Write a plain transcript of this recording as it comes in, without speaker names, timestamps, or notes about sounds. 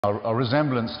Our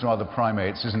resemblance to other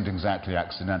primates isn't exactly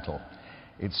accidental.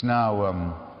 It's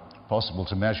now possible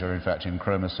to measure, in fact, in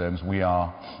chromosomes. We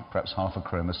are perhaps half a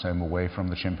chromosome away from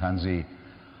the chimpanzee,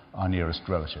 our nearest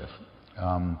relative.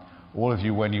 All of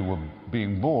you, when you were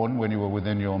being born, when you were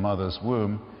within your mother's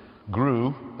womb,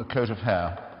 grew a coat of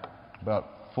hair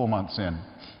about 4 months in,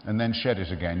 and then shed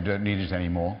it again. You don't need it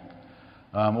anymore.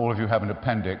 All of you have an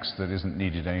appendix that isn't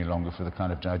needed any longer for the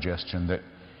kind of digestion that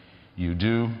you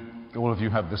do. All of you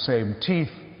have the same teeth.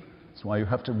 That's why you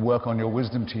have to work on your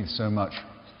wisdom teeth so much,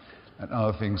 and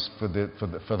other things for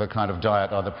the kind of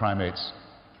diet other primates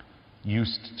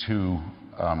used to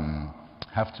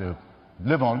have to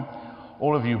live on.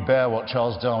 All of you bear what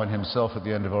Charles Darwin himself at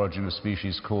the end of Origin of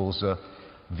Species calls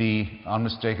the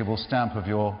unmistakable stamp of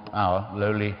our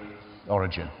lowly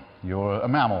origin. You're a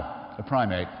mammal, a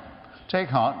primate. Take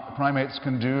heart, primates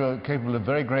can do, are capable of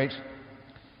very great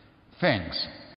things.